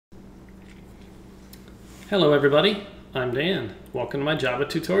Hello everybody, I'm Dan. Welcome to my Java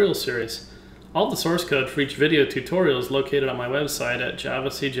tutorial series. All the source code for each video tutorial is located on my website at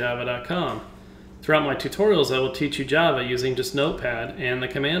javacjava.com. Throughout my tutorials I will teach you Java using just Notepad and the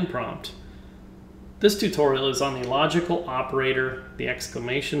command prompt. This tutorial is on the logical operator, the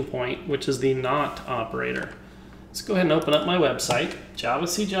exclamation point, which is the not operator. Let's go ahead and open up my website,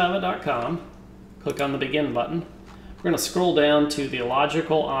 javacjava.com. Click on the begin button. We're going to scroll down to the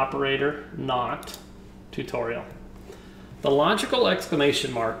logical operator not tutorial. The logical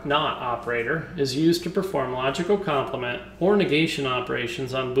exclamation mark not operator is used to perform logical complement or negation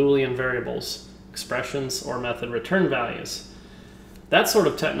operations on boolean variables, expressions, or method return values. That sort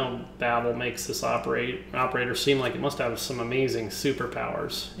of technobabble makes this operator seem like it must have some amazing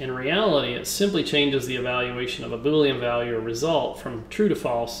superpowers. In reality, it simply changes the evaluation of a boolean value or result from true to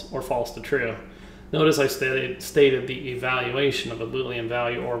false or false to true. Notice I stated the evaluation of a boolean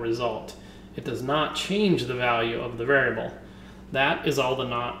value or result. It does not change the value of the variable. That is all the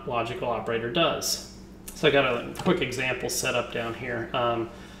not logical operator does. So I got a quick example set up down here. A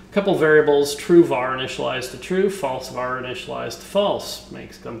couple variables, true var initialized to true, false var initialized to false.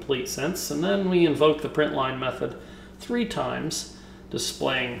 Makes complete sense. And then we invoke the printline method 3 times,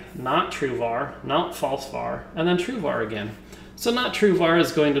 displaying not true var, not false var, and then true var again. So not true var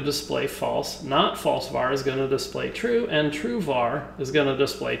is going to display false, not false var is going to display true, and true var is going to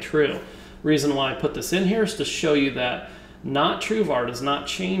display true. Reason why I put this in here is to show you that not true var does not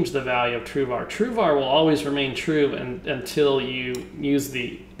change the value of true var. True var will always remain true until you use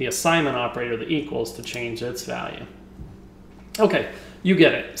the assignment operator, the equals, to change its value. Okay, you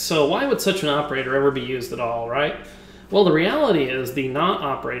get it. So why would such an operator ever be used at all, right? Well, the reality is the not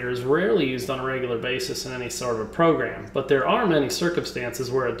operator is rarely used on a regular basis in any sort of a program, but there are many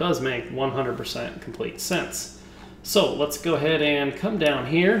circumstances where it does make 100% complete sense. So let's go ahead and come down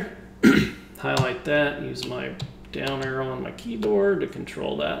here, highlight that, use my down arrow on my keyboard to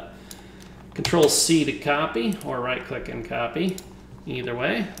control that. Control C to copy, or right click and copy. Either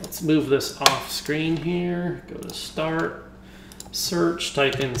way, let's move this off screen here, go to start, search,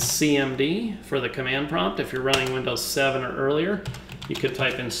 type in CMD for the command prompt. If you're running Windows 7 or earlier, you could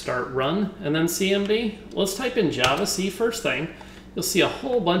type in start run and then CMD. Let's type in javac first thing. You'll see a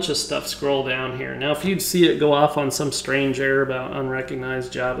whole bunch of stuff scroll down here. Now if you'd see it go off on some strange error about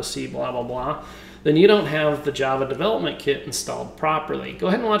unrecognized javac blah blah blah, then you don't have the Java Development Kit installed properly. Go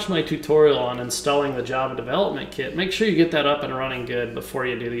ahead and watch my tutorial on installing the Java Development Kit. Make sure you get that up and running good before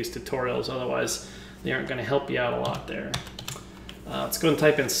you do these tutorials, otherwise they aren't going to help you out a lot there. Let's go and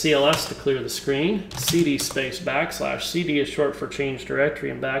type in CLS to clear the screen. CD space backslash. CD is short for change directory,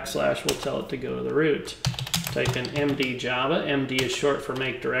 and backslash will tell it to go to the root. Type in MD Java. MD is short for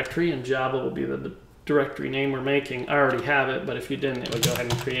make directory, and Java will be the directory name we're making. I already have it, but if you didn't, it would go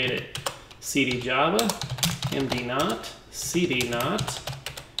ahead and create it. CD Java, MD not, CD not,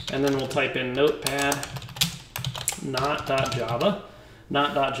 and then we'll type in notepad not.java.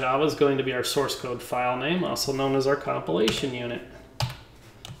 Not.java is going to be our source code file name, also known as our compilation unit.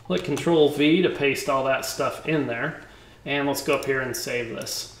 Click Control V to paste all that stuff in there, and let's go up here and save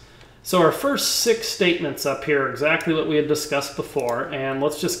this. So our first 6 statements up here are exactly what we had discussed before, and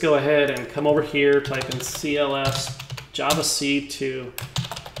let's just go ahead and come over here, type in CLS javac to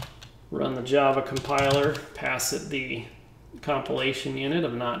run the Java compiler, pass it the compilation unit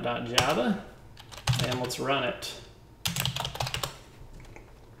of not.java, and let's run it.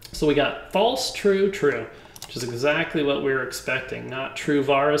 So we got false, true, true, which is exactly what we were expecting. Not true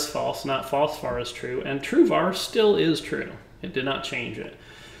var is false, not false var is true, and true var still is true. It did not change it.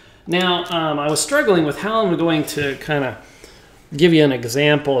 Now, I was struggling with how I'm going to kind of give you an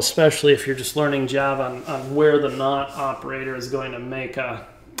example, especially if you're just learning Java, on where the not operator is going to make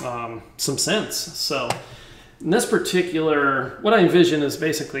some sense. So in this particular, what I envision is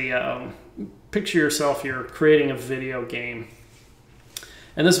basically, picture yourself, you're creating a video game.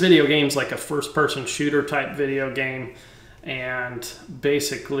 And this video game is like a first-person shooter type video game. And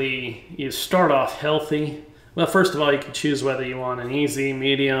basically, you start off healthy. Well, first of all, you can choose whether you want an easy,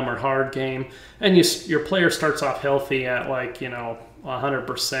 medium, or hard game. And your player starts off healthy at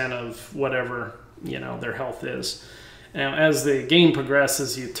 100% of whatever, their health is. Now, as the game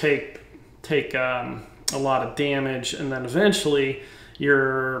progresses, you take a lot of damage, and then eventually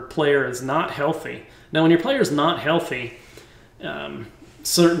your player is not healthy. Now, when your player is not healthy,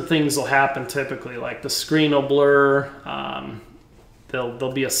 certain things will happen typically, like the screen will blur,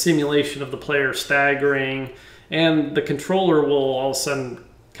 there'll be a simulation of the player staggering, and the controller will all of a sudden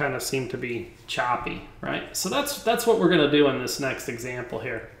kind of seem to be choppy, right? So that's what we're going to do in this next example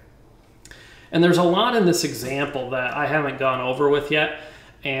here. And there's a lot in this example that I haven't gone over with yet,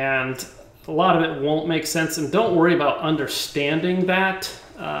 and a lot of it won't make sense, and don't worry about understanding that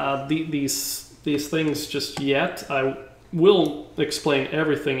these things just yet. I will explain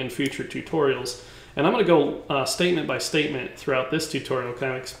everything in future tutorials, and I'm going to go statement by statement throughout this tutorial,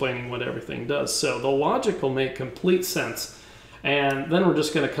 kind of explaining what everything does. So the logic will make complete sense, and then we're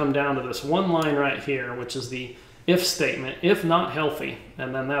just going to come down to this one line right here, which is the if statement, if not healthy,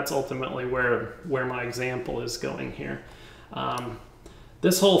 and then that's ultimately where my example is going here.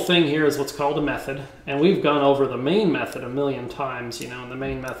 This whole thing here is what's called a method, and we've gone over the main method a million times, you know, and the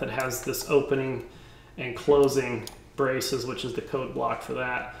main method has this opening and closing braces, which is the code block for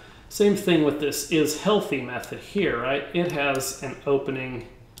that. Same thing with this is healthy method here, right? It has an opening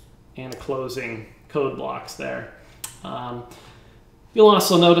and a closing code blocks there. You'll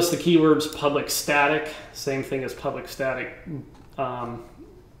also notice the keywords public static, same thing as public static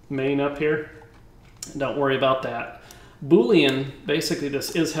main up here. Don't worry about that. Boolean, basically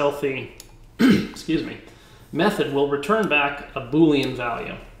this is healthy, excuse me, method will return back a Boolean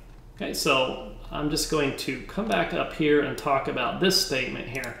value. Okay, so I'm just going to come back up here and talk about this statement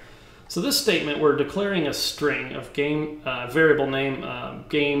here. So this statement, we're declaring a string of game variable name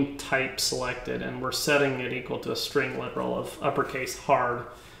game type selected, and we're setting it equal to a string literal of uppercase hard.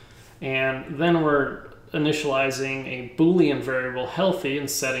 And then we're initializing a Boolean variable healthy and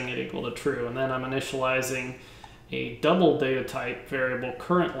setting it equal to true. And then I'm initializing a double data type variable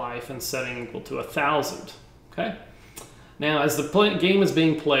current life and setting equal to 1,000. Okay. Now, as the game is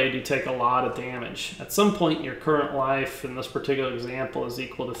being played, you take a lot of damage. At some point, your current life in this particular example is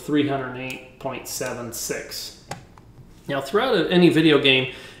equal to 308.76. Now, throughout any video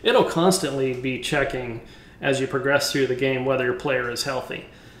game, it'll constantly be checking as you progress through the game whether your player is healthy.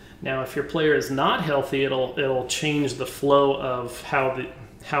 Now, if your player is not healthy, it'll change the flow of how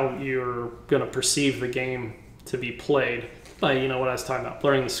you're going to perceive the game to be played by, you know, what I was talking about,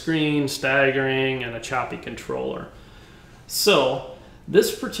 blurring the screen, staggering, and a choppy controller. So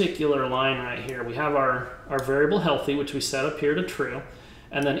this particular line right here, we have our variable healthy, which we set up here to true,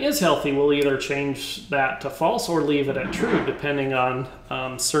 and then is healthy, we'll either change that to false or leave it at true, depending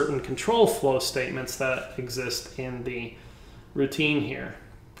on certain control flow statements that exist in the routine here.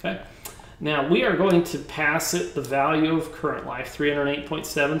 Okay. Now we are going to pass it the value of current life,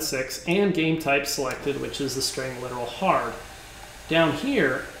 308.76, and game type selected, which is the string literal hard. Down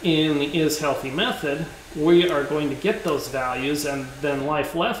here in the is healthy method, we are going to get those values, and then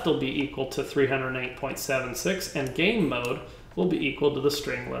life left will be equal to 308.76, and game mode will be equal to the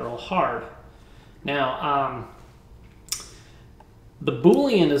string literal hard. Now, the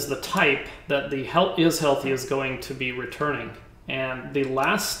Boolean is the type that the is healthy is going to be returning. And the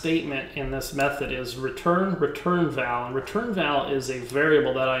last statement in this method is return val, and return val is a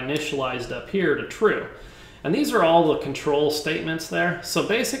variable that I initialized up here to true. And these are all the control statements there. So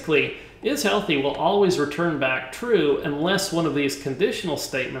basically, is healthy will always return back true unless one of these conditional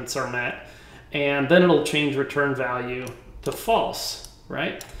statements are met, and then it'll change return value to false,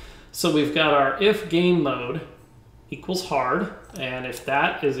 right? So we've got our if game mode equals hard, and if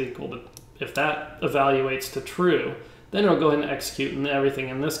that evaluates to true, then it'll go ahead and execute everything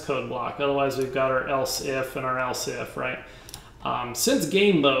in this code block. Otherwise, we've got our else if and our else if, right? Since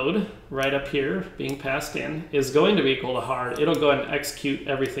game mode, right up here, being passed in, is going to be equal to hard, it'll go ahead and execute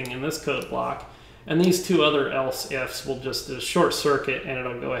everything in this code block. And these two other else ifs will just short circuit, and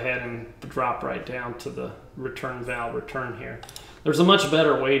it'll go ahead and drop right down to the return val return here. There's a much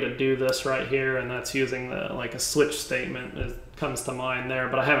better way to do this right here, and that's using like a switch statement that comes to mind there,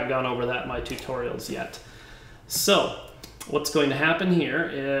 but I haven't gone over that in my tutorials yet. So what's going to happen here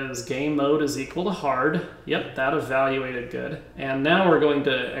is game mode is equal to hard. Yep, that evaluated good. And now we're going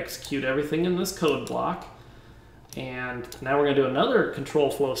to execute everything in this code block. And now we're going to do another control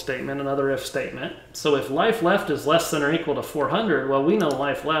flow statement, another if statement. So if life left is less than or equal to 400, well, we know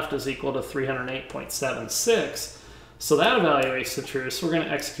life left is equal to 308.76. So that evaluates to true. So we're going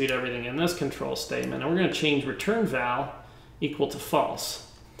to execute everything in this control statement. And we're going to change return val equal to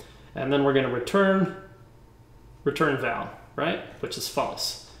false. And then we're going to return val, right, which is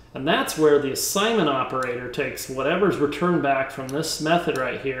false. And that's where the assignment operator takes whatever's returned back from this method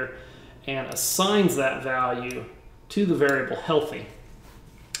right here and assigns that value to the variable healthy.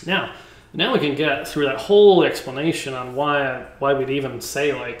 Now we can get through that whole explanation on why we'd even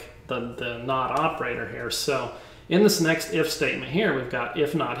say like the not operator here. So in this next if statement here, we've got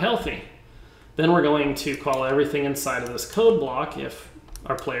if not healthy. Then we're going to call everything inside of this code block if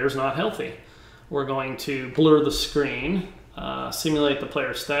our player's not healthy. We're going to blur the screen, simulate the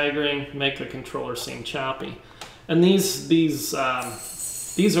player staggering, make the controller seem choppy. And these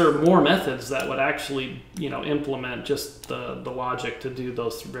these are more methods that would actually, implement just the logic to do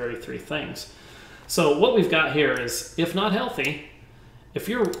those very three things. So what we've got here is, if not healthy, if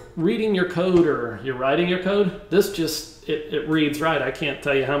you're reading your code or you're writing your code, this just, it reads right. I can't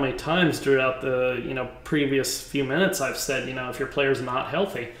tell you how many times throughout the, previous few minutes I've said, if your player's not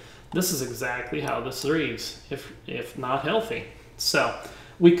healthy, this is exactly how this reads, if not healthy. So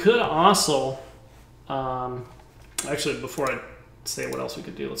we could also, actually, before I say what else we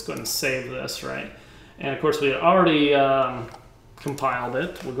could do, let's go ahead and save this, right? And of course, we had already compiled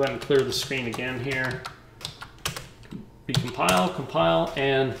it. We'll go ahead and clear the screen again here. Recompile, compile,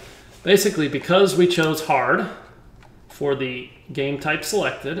 and basically because we chose hard for the game type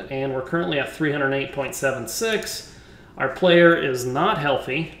selected, and we're currently at 308.76, our player is not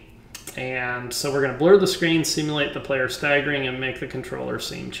healthy, and so we're going to blur the screen, simulate the player staggering, and make the controller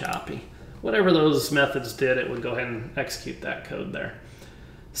seem choppy. Whatever those methods did, it would go ahead and execute that code there.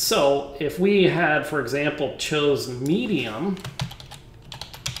 So if we had, for example, chose medium,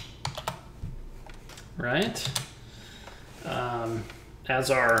 right, as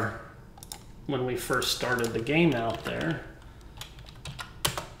when we first started the game out there,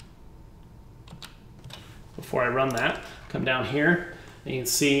 before I run that, come down here, and you can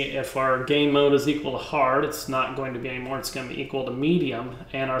see if our game mode is equal to hard, it's not going to be anymore, it's going to be equal to medium,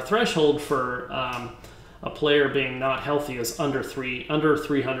 and our threshold for a player being not healthy is under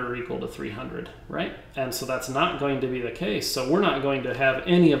 300 or equal to 300, right? And so that's not going to be the case. So we're not going to have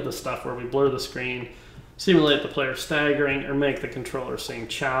any of the stuff where we blur the screen, simulate the player staggering, or make the controller seem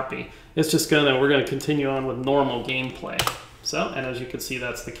choppy. It's just we're gonna continue on with normal gameplay. So, and as you can see,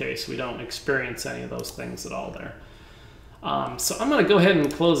 that's the case. We don't experience any of those things at all there. So I'm gonna go ahead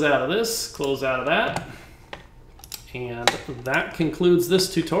and close out of this, close out of that, and that concludes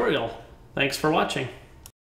this tutorial. Thanks for watching.